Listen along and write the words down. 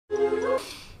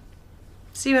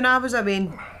See, when I was away,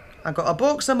 I got a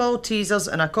box of Maltesers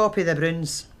and a copy of the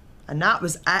Bruins. And that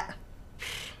was it.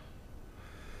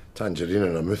 Tangerine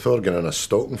and a mouth organ and a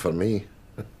stocking for me.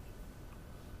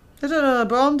 They don't know they're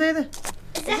born, do they?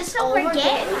 Is this what we're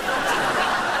getting?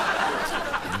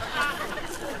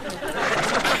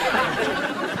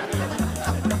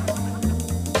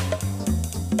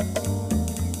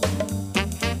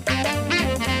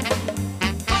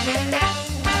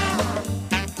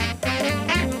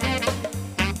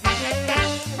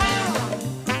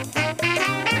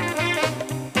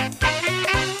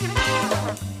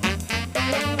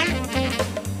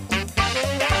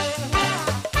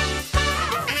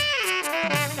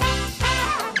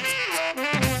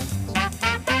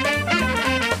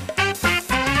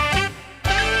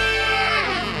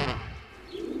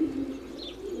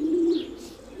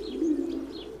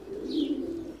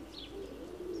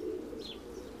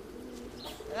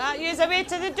 That you's away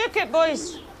to the Ducat,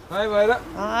 boys. Aye, Myra.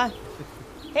 Aye.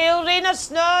 Hail, rain or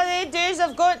snow, they doos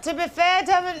have got to be fed,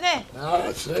 haven't they? Ah,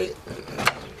 that's right.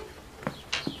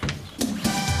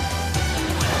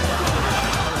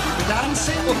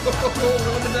 Dancing?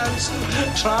 Oh, the dancing.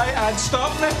 Try and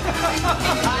stop me.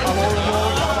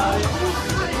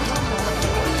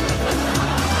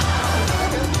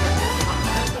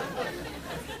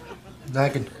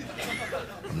 Nagging.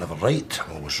 I'm never right,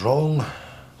 I'm always wrong.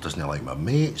 Doesn't like my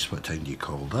mates. What time do you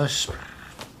call this?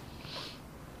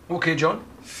 OK, John.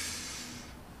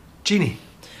 Jeannie.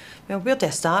 Well, where do I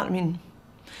start? I mean,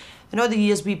 in all the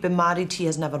years we've been married, he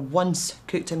has never once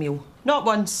cooked a meal. Not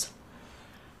once.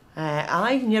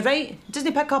 Aye, and you're right. He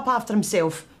doesn't pick up after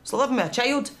himself. He's living with a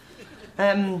child.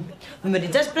 And when he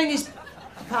does bring his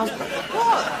pals...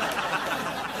 What?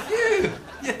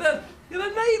 You're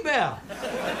a nightmare.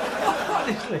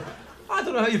 Honestly. I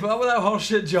don't know how you put up with that horse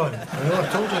shit, John. I know, I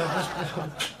told you.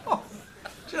 Oh,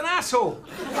 she's an asshole.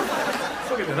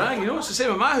 Don't get me wrong, you know, it's the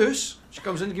same at my house. She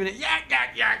comes in giving it yak,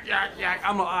 yak, yak, yak, yak.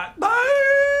 I'm like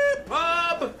that.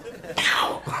 Bye, pub.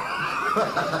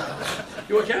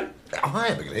 You okay? Oh, aye,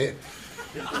 it'd be great.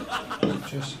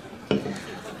 Cheers.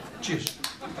 Cheers.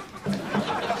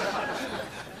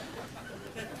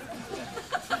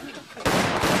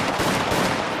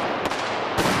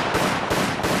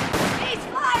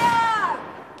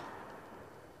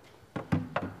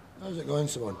 How's it going,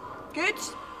 Simone? Good.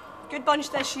 Good bunch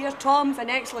this year. Tom's an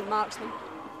excellent marksman.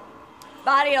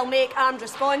 Barry will make armed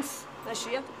response this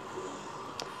year.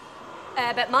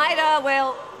 But Myra,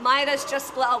 well, Myra's just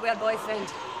split up with her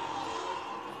boyfriend.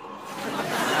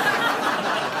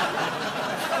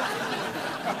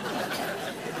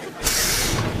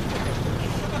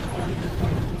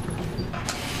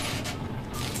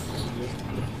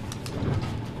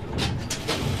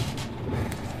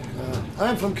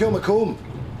 I'm from Kilmacombe.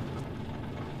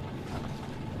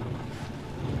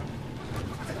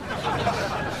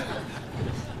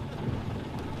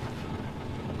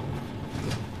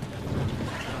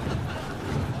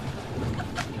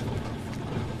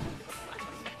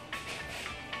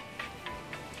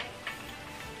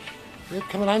 You're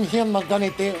coming in here and we're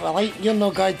going to do it like you're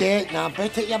not going to do it. Now,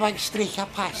 bet it, you big streak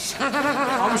of piss.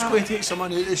 I was going to take some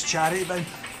money out of this charity bin.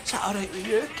 Is that all right with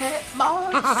you, Kit,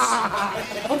 Moss?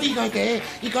 What are you going to do?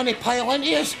 You going to pile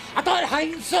into us? I don't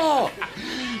think so.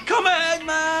 Come in,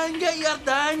 man. Get your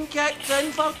Dan kicked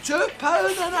in for £2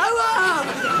 an hour.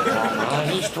 Man,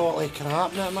 he's totally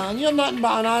crap now, man. You're nothing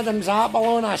but an Adam's apple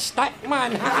on a stick,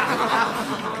 man.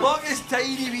 Look, his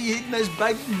tiny wee head and his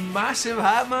big, massive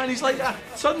hat, man. He's like a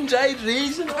sun-dried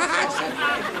raisin.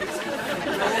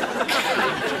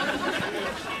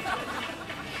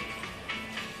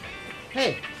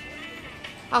 Hey,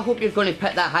 I hope you're going to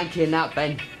put that hanky in that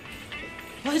bin.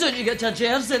 Why don't you get a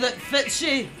jersey that fits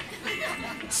you?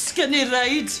 Skinny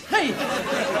ride. Hey!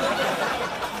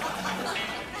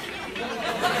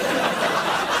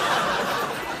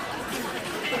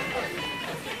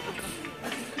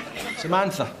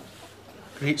 Samantha,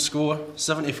 great score,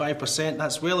 75%.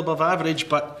 That's well above average,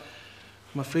 but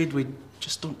I'm afraid we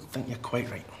just don't think you're quite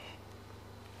right.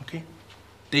 OK?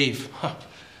 Dave.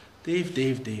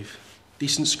 Dave.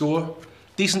 Decent score,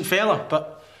 decent fella,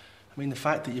 but I mean, the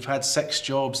fact that you've had 6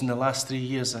 jobs in the last 3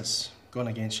 years, that's gone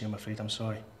against you, I'm afraid. I'm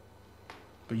sorry.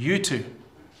 But you two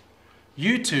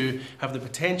have the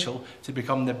potential to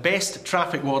become the best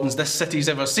traffic wardens this city's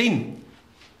ever seen.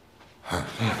 Oh.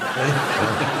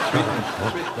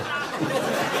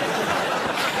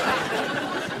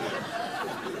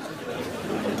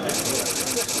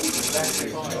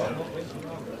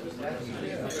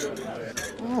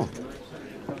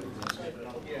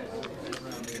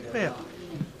 Well,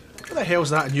 what the hell's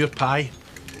that in your pie?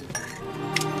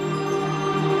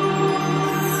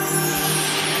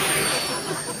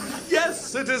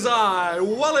 it is I,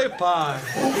 Wally Pie.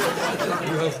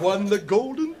 You have won the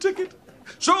golden ticket.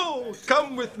 So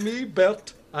come with me,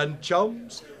 Bert and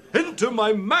chums, into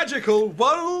my magical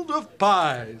world of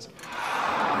pies.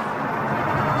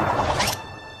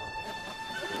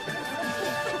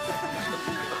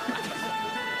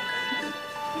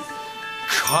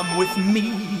 Come with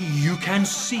me, you can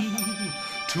see,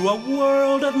 to a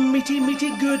world of meaty,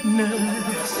 meaty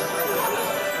goodness.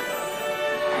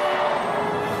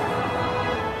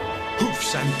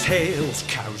 Hoofs and tails,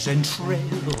 cows and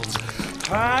trails,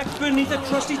 packed beneath a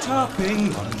crusty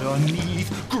topping,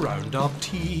 underneath ground up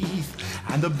teeth,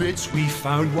 and the bits we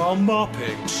found while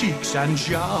mopping, cheeks and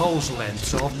jowls,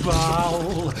 lengths of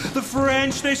bowl. The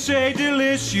French, they say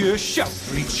delicious, shout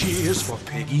 3 cheers for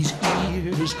piggy's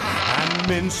ears, and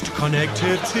minced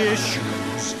connective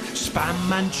tissues,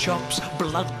 spam and chops,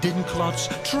 blood in clots,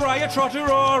 try a trotter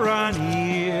or an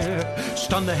ear,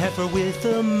 stun the heifer with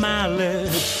a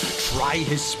mallet, try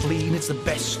his spleen, it's the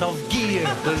best of gear.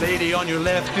 The lady on your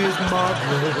left is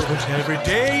Margaret, every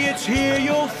day it's here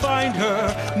you'll find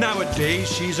her. Nowadays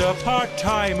she's a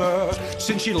part-timer,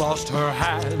 since she lost her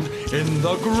hand in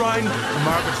the grind.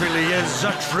 Margaret really is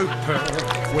a trooper,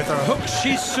 with her hook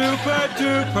she's super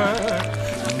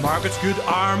duper. Margaret's good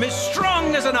arm is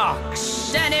strong as an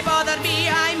ox. Danny bother me,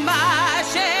 I'm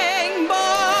mashing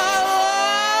box.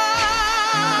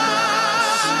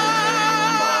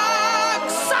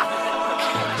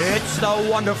 It's the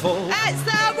wonderful. It's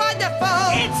the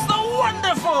wonderful. It's the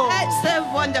wonderful. It's the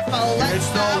wonderful. It's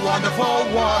the wonderful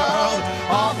world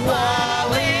of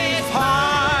Wally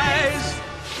Pies.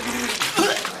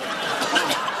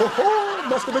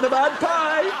 Must have been a bad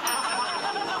pie.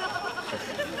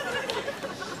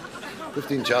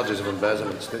 15 charges of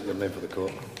embezzlement. State your name for the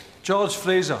court. George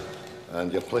Fraser.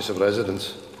 And your place of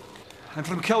residence. I'm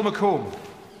from Kilmacombe.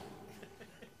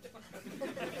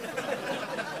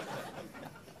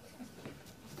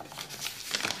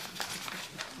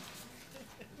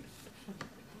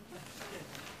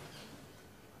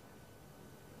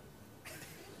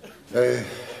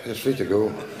 It's free to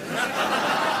go.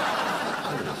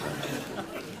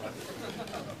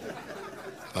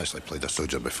 I actually played a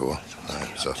soldier before.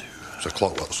 It's a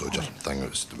clockwork soldier thing. It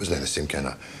wasn't the same kind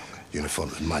of uniform.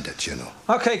 It was mad at you know.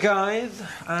 OK, guys.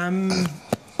 Hello.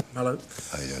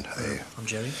 How you doing? Hey. I'm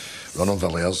Jerry. Ronald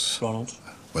Villiers. Ronald.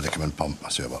 Where they come in pump. I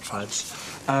see about Fads.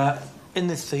 In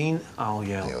the scene, I'll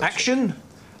yell action.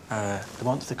 The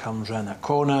monster comes round that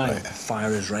corner, and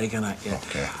fire is Reagan at you.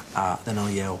 Okay. Then I'll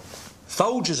yell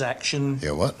soldiers action.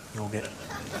 Yeah, what? You'll get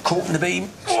caught in the beam.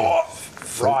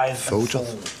 Writhe. Soldier?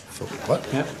 What?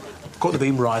 Yeah. Caught in the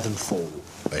beam, writhe and fall.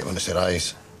 Right, when I said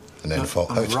eyes, and then fall.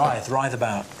 Writhe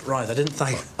about. Writhe. I didn't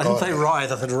say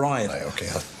writhe, I said writhe. Right, OK.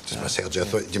 I just misheard you. I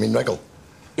thought, do you mean wriggle?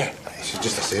 Yeah. You should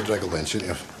just have said wriggle then, shouldn't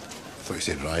you? I thought you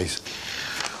said rise.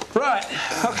 Right.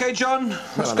 OK, John.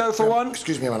 Let's go for one.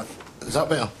 Excuse me a minute. Is that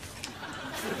better?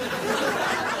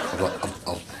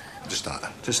 I'll just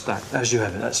that. Just that, as you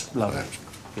have it. That's lovely. Right.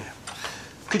 Yeah.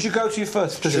 Could you go to your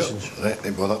first positions? Sure. Right,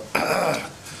 ain't bother.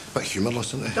 Bit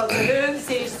humourless, isn't it? Dr. Who,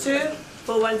 series 2,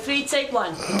 413, take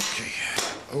 1. OK.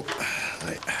 Oh,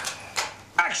 right.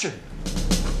 Action!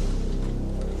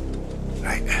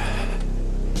 Right.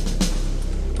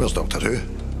 Where's Doctor Who?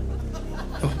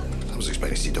 Oh, I was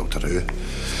expecting to see Doctor Who.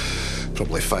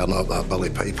 Probably firing up that Billy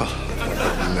Piper.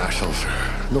 National.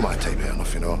 No my type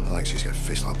enough, you know. I think she's got a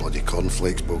face like bloody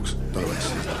cornflakes, folks. Don't know what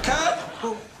it's. Cut!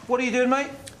 Well, what are you doing,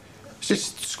 mate? It's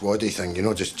just squaddy thing, you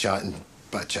know, just chatting,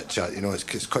 bit of chit-chat, you know.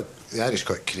 It's quite, the Irish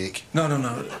quite creak. No.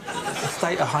 It's a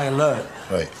state of high alert.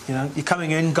 Right. You know, you're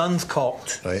coming in, guns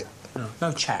cocked. Right.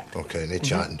 No chat. OK, no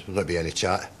chatting. There'll not be any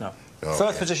chat. No. Oh,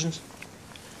 First positions.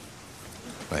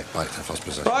 Right, back to the first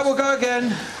position. Right, we'll go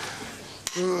again.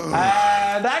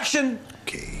 And action!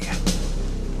 OK.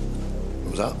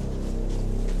 What was that?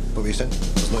 What were you saying?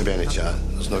 There's not going to be any chat.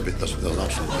 There's absolutely no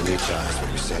chat, that's what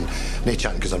you're saying. No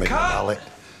chatting because I might be a Dalek.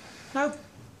 No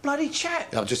bloody chat.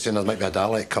 Yeah, I'm just saying there might be a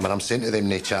Dalek coming. I'm saying to them,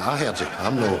 no chat. I heard you.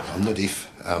 I'm no deaf.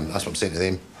 That's what I'm saying to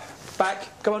them. Back,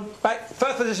 come on, back.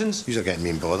 First positions. You're getting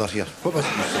me in bother here. What was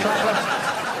it you saying?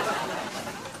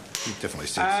 You definitely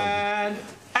said and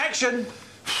action!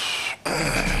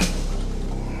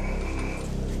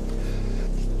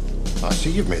 I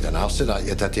see you've made an arse of that,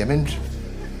 you did. I mean,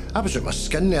 I was out my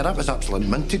skin there. I was absolutely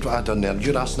minted what I'd done there.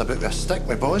 You're asking about with a stick.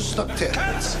 My boy's stuck to it.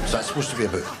 What's that supposed to be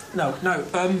about? No.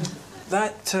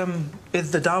 That is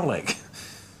the Dalek.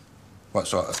 What,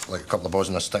 sort of, like a couple of boys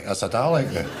in a stick? That's a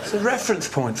Dalek now? It's a reference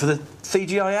point for the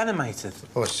CGI animated.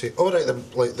 Oh, I see. Oh,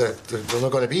 right, they're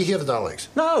not going to be here, the Daleks?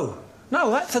 No,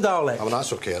 that's a Dalek. Oh, well,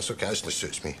 that's OK. That's OK. It actually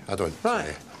suits me. I don't...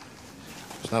 Right.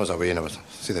 So I was away and I was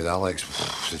see the Alex.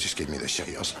 They just gave me the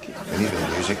shiters. And even the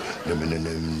music.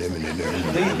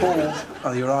 These balls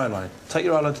are your eye line. Take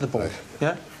your eye line to the ball. Right.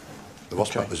 Yeah? The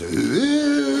worst part was...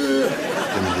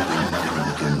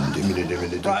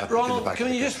 Right, Ronald,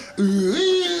 can you just...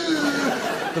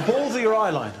 The balls are your eye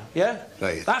line, yeah?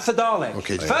 Right. That's the Dalek.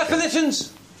 Okay. First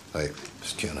positions. Right,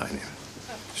 just keep an eye on him.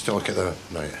 Still look at the...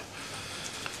 Right.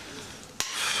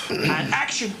 And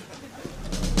action.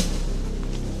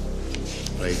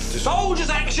 Right, just... Soldiers,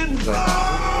 action!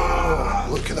 Right.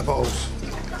 Oh, look at the balls.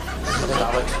 Look at the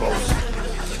Alex balls.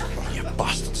 Oh, you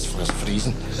bastards, it's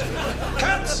freezing.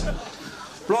 Cut!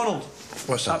 Ronald.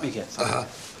 What's that? Up you get.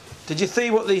 Did you see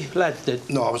what the lads did?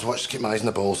 No, I was watching to keep my eyes on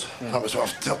the balls. Yeah. That was what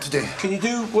I've got to do. Can you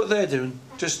do what they're doing?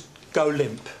 Just go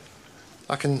limp.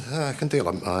 I can do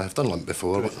limp. I've done limp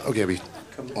before. But I'll give you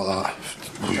like that.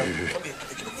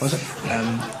 What's it?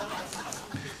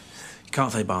 You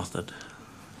can't say bastard.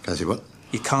 Can I say what?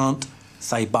 You can't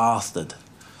say bastard.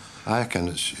 I can.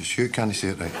 It's you. Can you say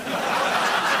it right?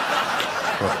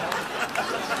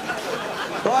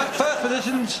 Right, first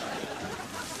positions.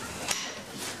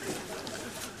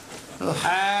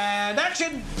 And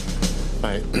action!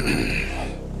 Right.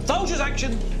 Soldiers,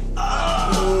 action!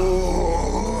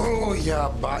 Oh, yeah,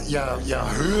 but yeah,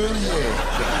 who are you?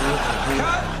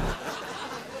 Cut!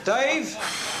 Dave,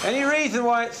 any reason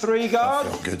why it's 3 guard? I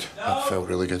felt good. I felt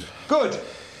really good. Good.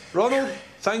 Ronald,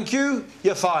 thank you.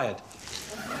 You're fired.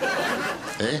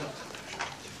 Eh?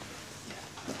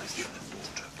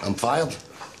 I'm fired.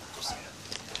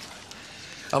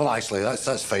 Well, actually,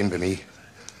 that's fine by me.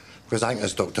 Because I think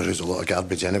this Doctor Who's a lot of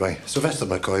garbage anyway. Sylvester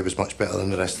McCoy was much better than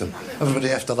the rest of them. Everybody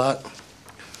after that,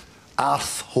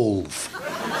 arseholes.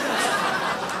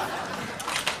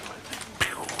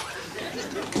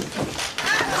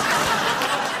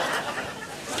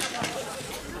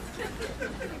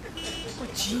 Oh,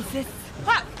 Jesus.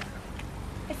 What?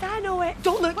 If I know it...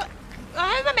 Don't look.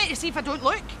 How am I meant to see if I don't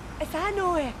look? If I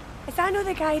know it... If I know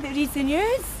the guy that reads the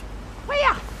news...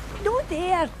 Where? No,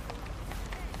 there.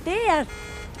 There.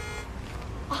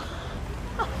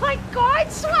 Oh my God,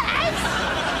 so it is!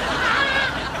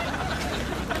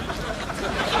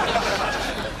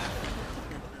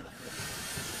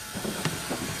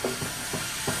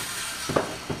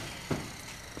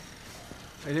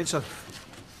 Hey, then, sir.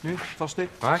 New, Thursday?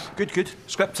 Aye. Good.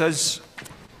 Script is...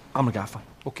 I'm the gaffer,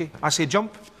 OK? I say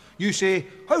jump, you say,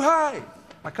 how high?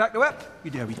 I crack the whip,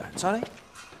 you do a wee dance, all right?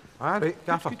 Aye, right,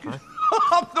 gaffer. Good.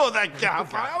 I'm not the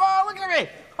gaffer. Oh, look at me.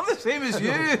 I'm the same as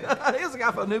you. Here's the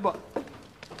gaffer now, but...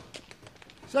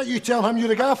 Is that you telling him you're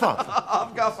the gaffer?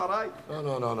 I'm gaffer, aye.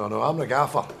 No, I'm the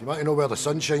gaffer. You want to know where the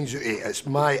sun shines, you eat. It's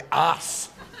my ass.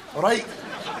 All right?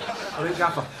 All right,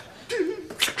 gaffer.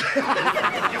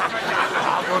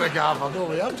 I'm not a gaffer, no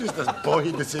way. I'm just as boy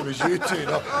the same as you two.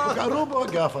 No. I've got a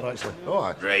robot gaffer, actually. Oh,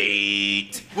 aye.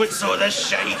 Right. What's all this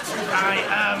shite? I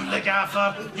am the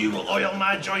gaffer. You will oil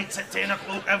my joints at 10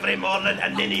 o'clock every morning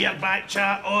and none of your back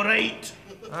chat, all right?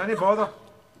 Any bother.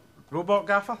 Robot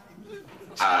gaffer?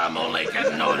 I'm only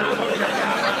kidding. No. Right,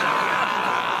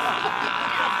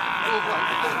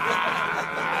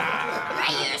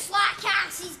 you slack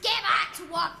asses, get back to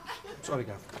work. Sorry,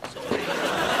 gaffer.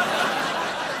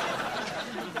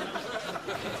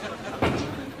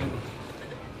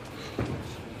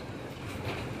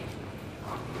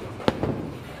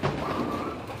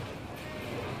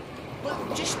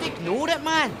 Look, just ignore it,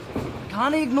 man.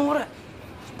 Can't ignore it.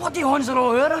 These bloody horns are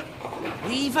all over.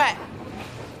 Leave it.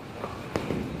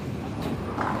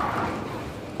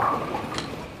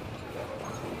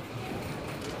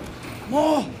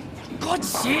 Oh, for God's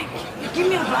sake, give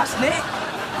me a brass neck.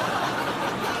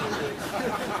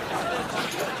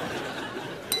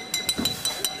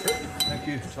 Thank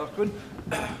you, Tarquin.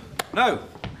 Now,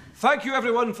 thank you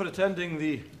everyone for attending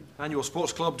the annual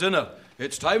Sports Club dinner.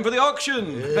 It's time for the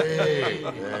auction. Hey.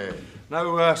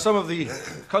 Now, some of the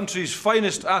country's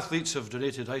finest athletes have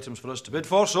donated items for us to bid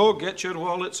for, so get your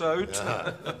wallets out.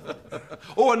 Yeah.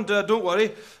 Oh, and don't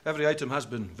worry, every item has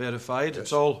been verified. Yes.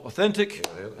 It's all authentic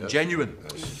and genuine.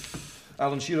 Yes.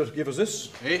 Alan Shearer gave us this.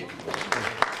 Hey.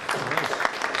 Nice.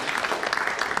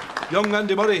 Young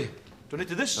Andy Murray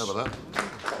donated this. How about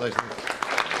that? Nice.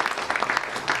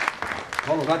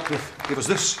 Ronald Radcliffe gave us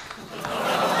this.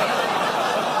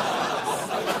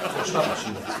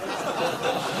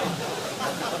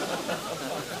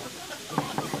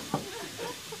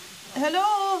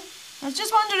 Hello? I was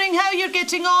just wondering how you're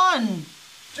getting on.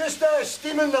 Just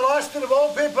steaming the last of the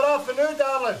wallpaper off the new,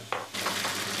 darling.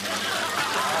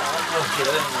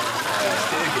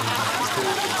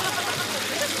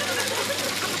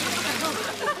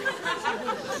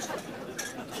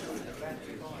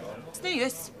 It's no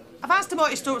use. I've asked them all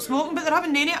to stop smoking, but they're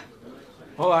having none of it.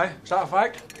 Oh, aye. Is that a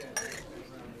fact?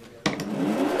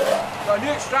 Got a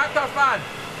new extractor fan.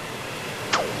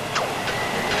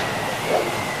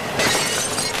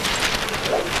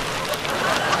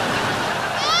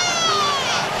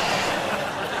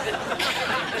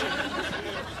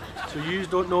 So you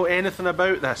don't know anything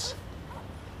about this?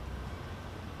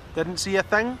 Didn't see a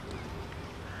thing?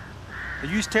 Are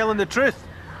you telling the truth?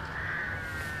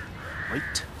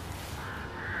 Right.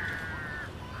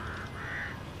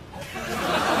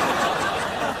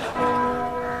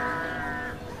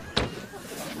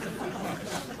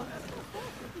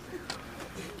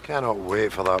 Cannot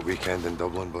wait for that weekend in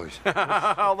Dublin, boys.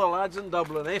 All the lads in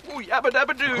Dublin, eh? Oh, yabba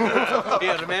dabba doo.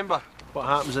 Here, remember, What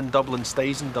happens in Dublin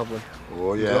stays in Dublin.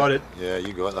 Oh, yeah. Got it. Yeah,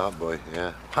 you got that, boy,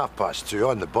 yeah. 2:30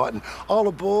 on the button. All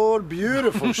aboard,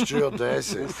 beautiful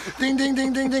stewardesses. Ding, ding,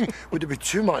 ding, ding, ding. Would it be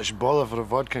too much bother for a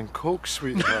vodka and Coke,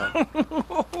 sweetheart?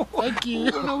 Thank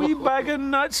you. And a wee bag of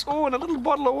nuts. Oh, and a little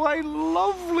bottle of wine.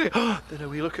 Lovely. Then a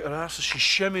wee look at her ass as she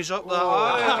shimmies up that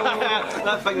aisle.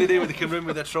 That thing they do when they come in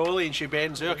with a trolley and she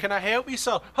bends out. Can I help you,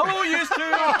 sir? Hello, you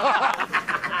two.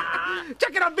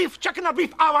 Chicken or beef, chicken or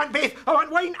beef. I want beef. I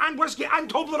want wine and whiskey and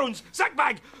Toblerones. Sack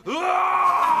bag. Can you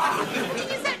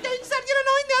sit down, sir? You're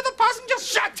annoying the other passengers.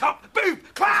 Shut up. Boom.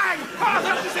 Clang.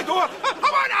 That is the door. I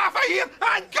want half a here.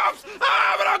 Handcuffs.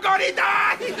 We're all gonna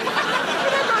die.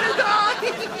 We're all gonna die.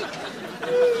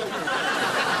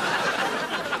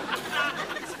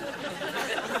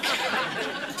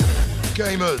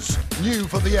 Gamers, new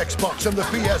for the Xbox and the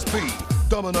PSP,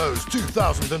 Dominoes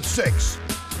 2006.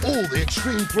 All the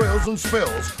extreme thrills and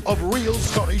spills of real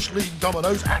Scottish League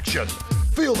Dominoes action.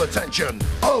 Feel the tension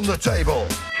on the table.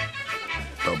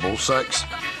 666.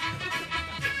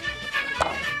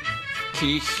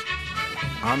 Keith,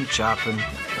 I'm chapping.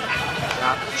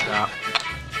 Chap, chap.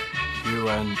 You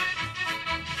win.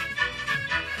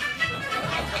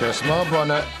 Kiss my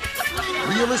bonnet.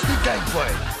 Realistic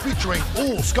gameplay featuring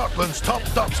all Scotland's top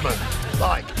ducksmen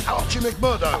like Archie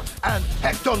McMurdo and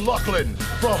Hector Loughlin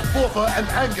from Forfar and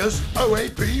Angus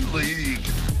OAP League.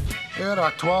 Here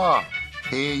à toi.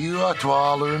 Hey you à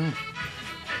toi, Loon.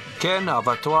 Ken of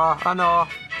a toi, I know.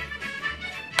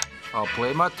 I'll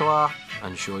play my toi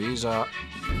and show you that.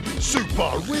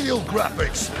 Super real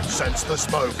graphics. Sense the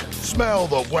smoke. Smell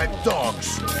the wet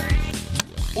dogs.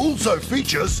 Also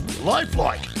features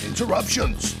lifelike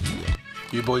interruptions.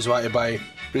 You boys want to buy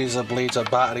razor blades or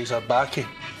batteries or baccy?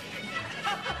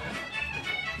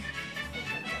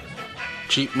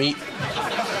 Cheap meat.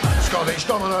 Scottish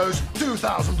Dominoes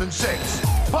 2006.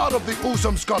 Part of the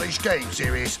awesome Scottish game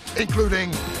series,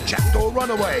 including Jackdaw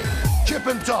Runaway, Chip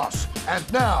and Toss, and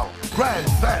now Grand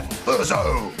Theft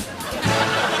Auto.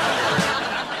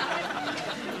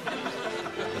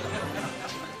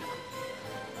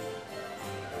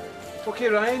 Okay,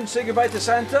 Ryan, say goodbye to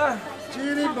Santa.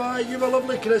 Cheery, bye. You have a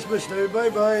lovely Christmas now.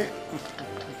 Bye-bye.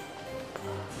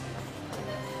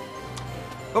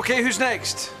 Okay, who's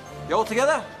next? You all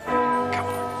together? Come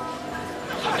on.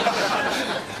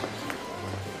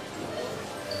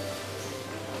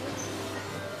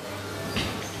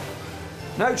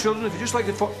 Now, children, if you just like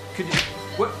to could you...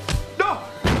 What? No!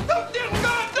 No, dear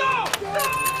God, no! No!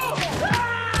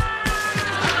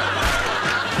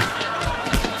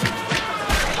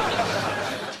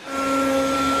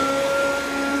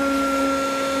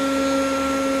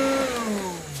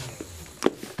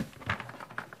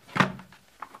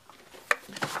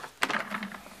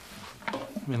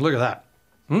 I mean, look at that.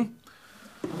 I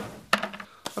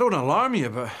don't want to alarm you,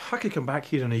 but I could come back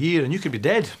here in a year and you could be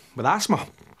dead with asthma.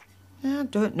 I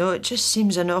don't know, it just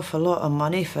seems an awful lot of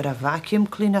money for a vacuum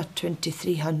cleaner,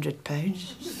 £2,300. I'm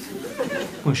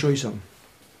going to show you something.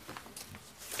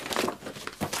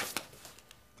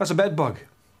 That's a bed bug.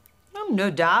 I'm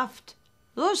no daft.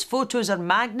 Those photos are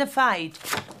magnified.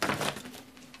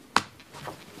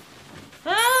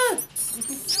 Ah!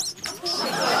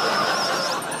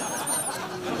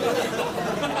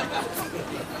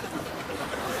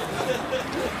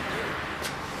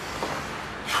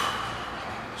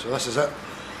 So this is it.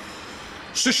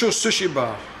 Susho Sushi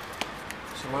Bar.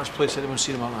 It's the last place anyone's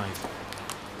seen him alive.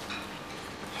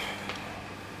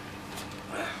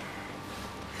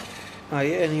 I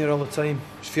ate in here all the time.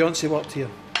 His fiancée worked here.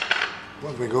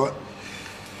 What have we got?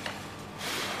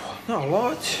 Not a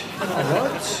lot. Not a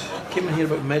lot. Came in here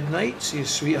about midnight, see his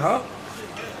sweetheart.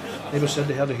 Neighbour said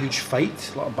they had a huge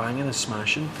fight, a lot of banging and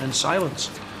smashing, in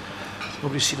silence.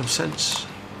 Nobody's seen him since.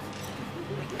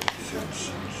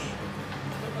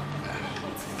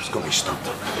 He's got me stumped.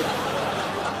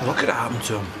 What could have happened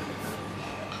to him?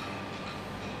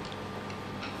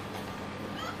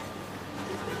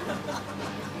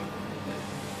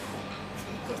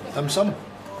 Dim sum.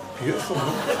 Beautiful,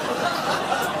 huh?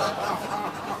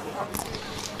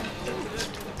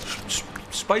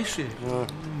 Spicy.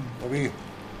 A wee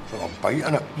sort of bite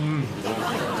in it.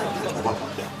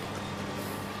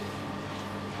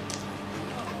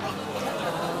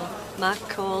 My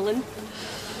Colin.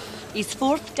 He's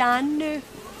 4th Dan now.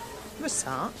 What's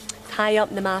that? High up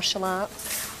in the martial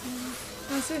arts.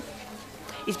 Is he?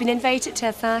 He's been invited to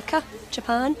Osaka,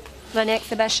 Japan, for an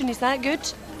exhibition. Is that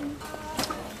good?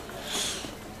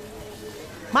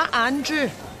 My Andrew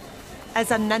is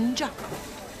a ninja.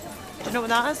 Do you know what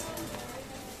that is?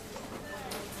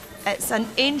 It's an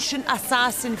ancient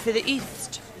assassin for the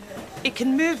East. He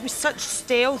can move with such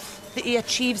stealth that he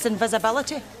achieves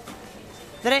invisibility.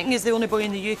 They reckon he's the only boy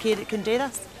in the UK that can do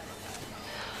this.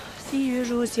 See you,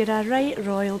 Rose, you're a right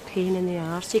royal pain in the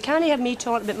arse. You can't hear me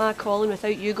talking about my Colin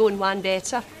without you going one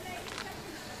better.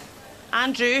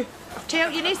 Andrew,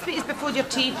 tell you need sweeties before your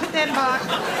tea. Put them back.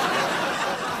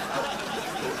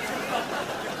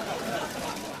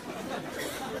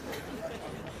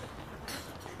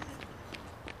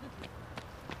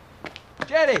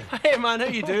 Jerry! Hey man, how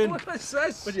you doing? What's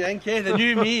this? What do you think, eh? The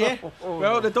new me, eh?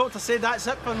 Well, the doctor said that's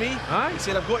it for me. Aye? He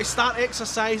said I've got to start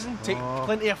exercising, take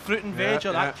plenty of fruit and veg,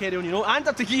 or yeah. that carry on, you know, and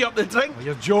have to gear up the drink. Oh,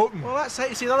 you're joking. Well, that's it.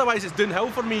 He said otherwise it's downhill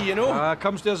for me, you know.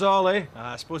 Comes to us all, eh?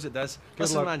 I suppose it does. Good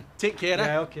Listen, luck. man, take care, eh?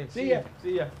 Yeah, okay. See ya.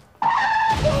 See ya.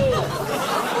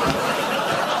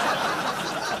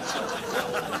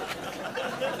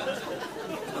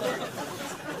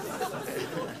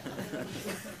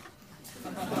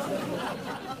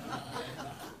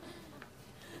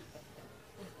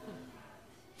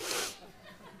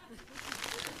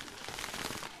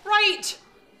 Right,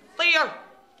 there.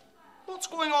 What's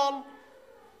going on?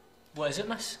 What is it,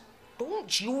 miss?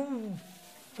 Don't you...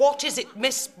 What is it,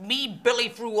 miss me, Billy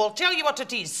Frew? I'll tell you what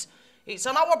it is. It's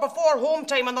an hour before home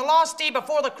time and the last day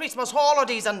before the Christmas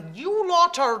holidays, and you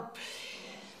lot are...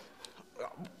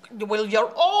 Well,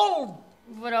 you're all...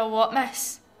 We're all what,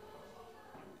 miss?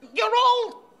 You're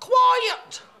all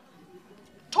quiet.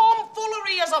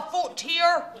 Tomfoolery is afoot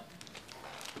here.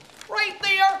 Right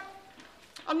there.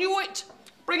 I knew it.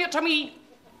 Bring it to me.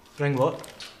 Bring what?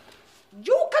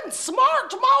 You can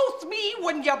smart mouth me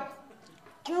when you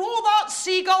grow that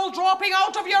seagull dropping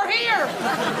out of your hair.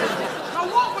 Now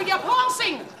what were you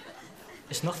passing?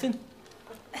 It's nothing.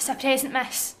 It's a present,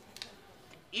 miss.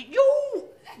 You...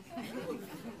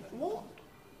 What?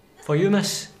 For you,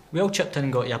 miss. We all chipped in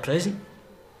and got you a present.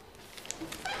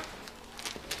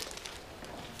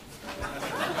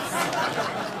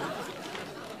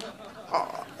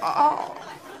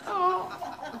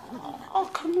 I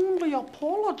can only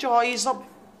apologise.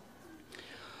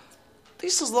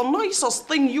 This is the nicest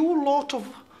thing you lot have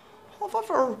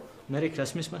ever... Merry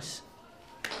Christmas, miss.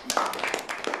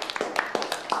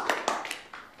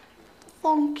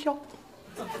 Thank you.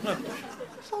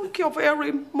 Thank you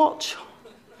very much.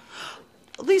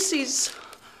 This is...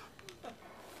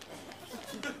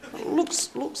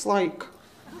 Looks like...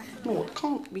 No, it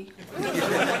can't be.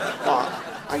 But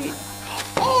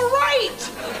all right!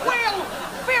 Well,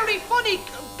 very funny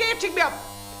getting me a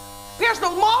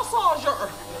personal massager.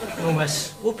 No,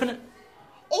 miss. Open it.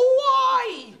 Oh,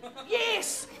 aye!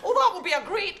 Yes! Oh, that would be a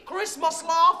great Christmas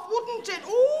laugh, wouldn't it?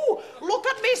 Oh, look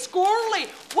at Miss Gorley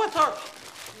with her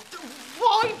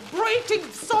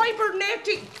vibrating,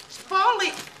 cybernetic,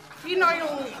 phallic, We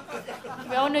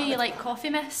all know you like coffee,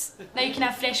 miss. Now you can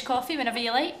have fresh coffee whenever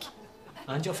you like.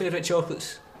 And your favourite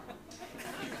chocolates.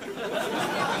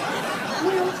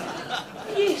 Well,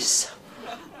 yes.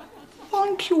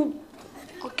 Thank you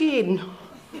again.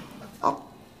 I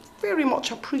very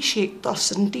much appreciate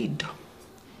this indeed.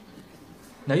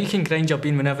 Now you can grind your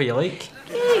bean whenever you like.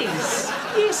 Yes,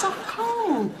 yes, I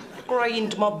can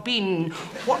grind my bean.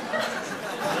 What?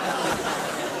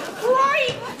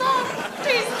 Right, that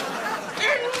is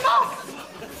enough!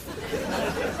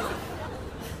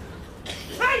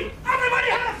 Hey! Everybody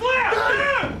had a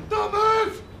flare! Don't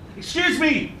move! Excuse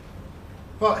me!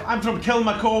 What? I'm from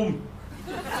Kilmacombe.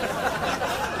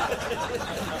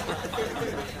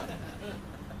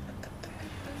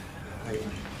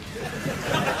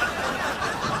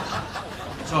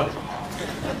 Sorry.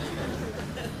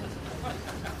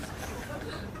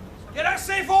 Get us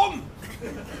safe home!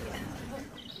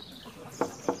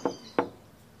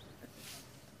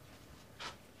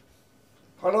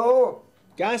 Hello?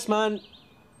 Gas man.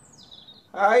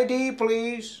 ID,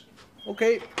 please.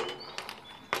 Okay.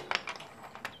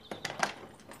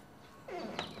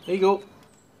 There you go.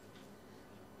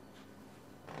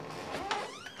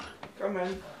 Come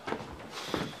in.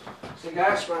 It's the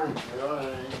gas man.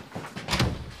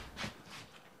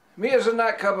 Meter's in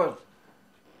that cupboard.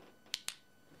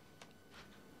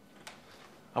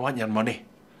 I want your money.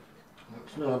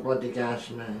 It's not a bloody gas,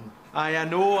 man. Aye, I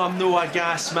know I'm no a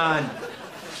gas man.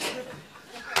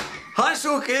 That's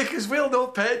okay, because we're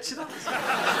not pensioners.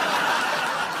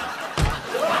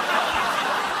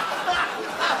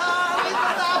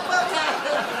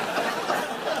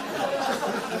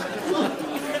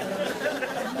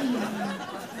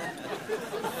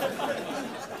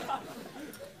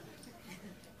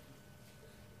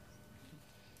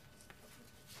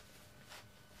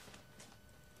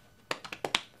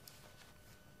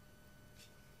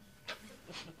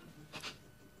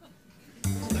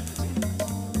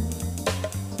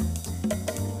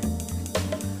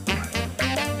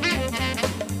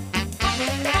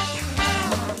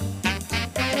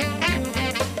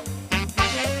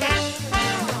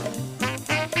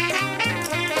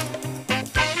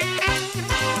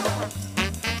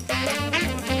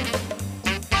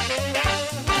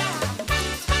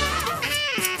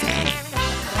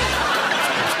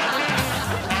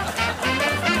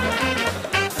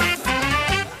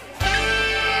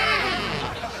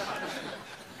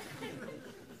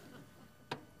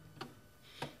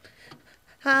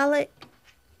 Alec,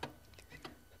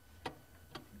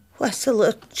 whistle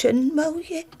a tune, will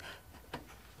you?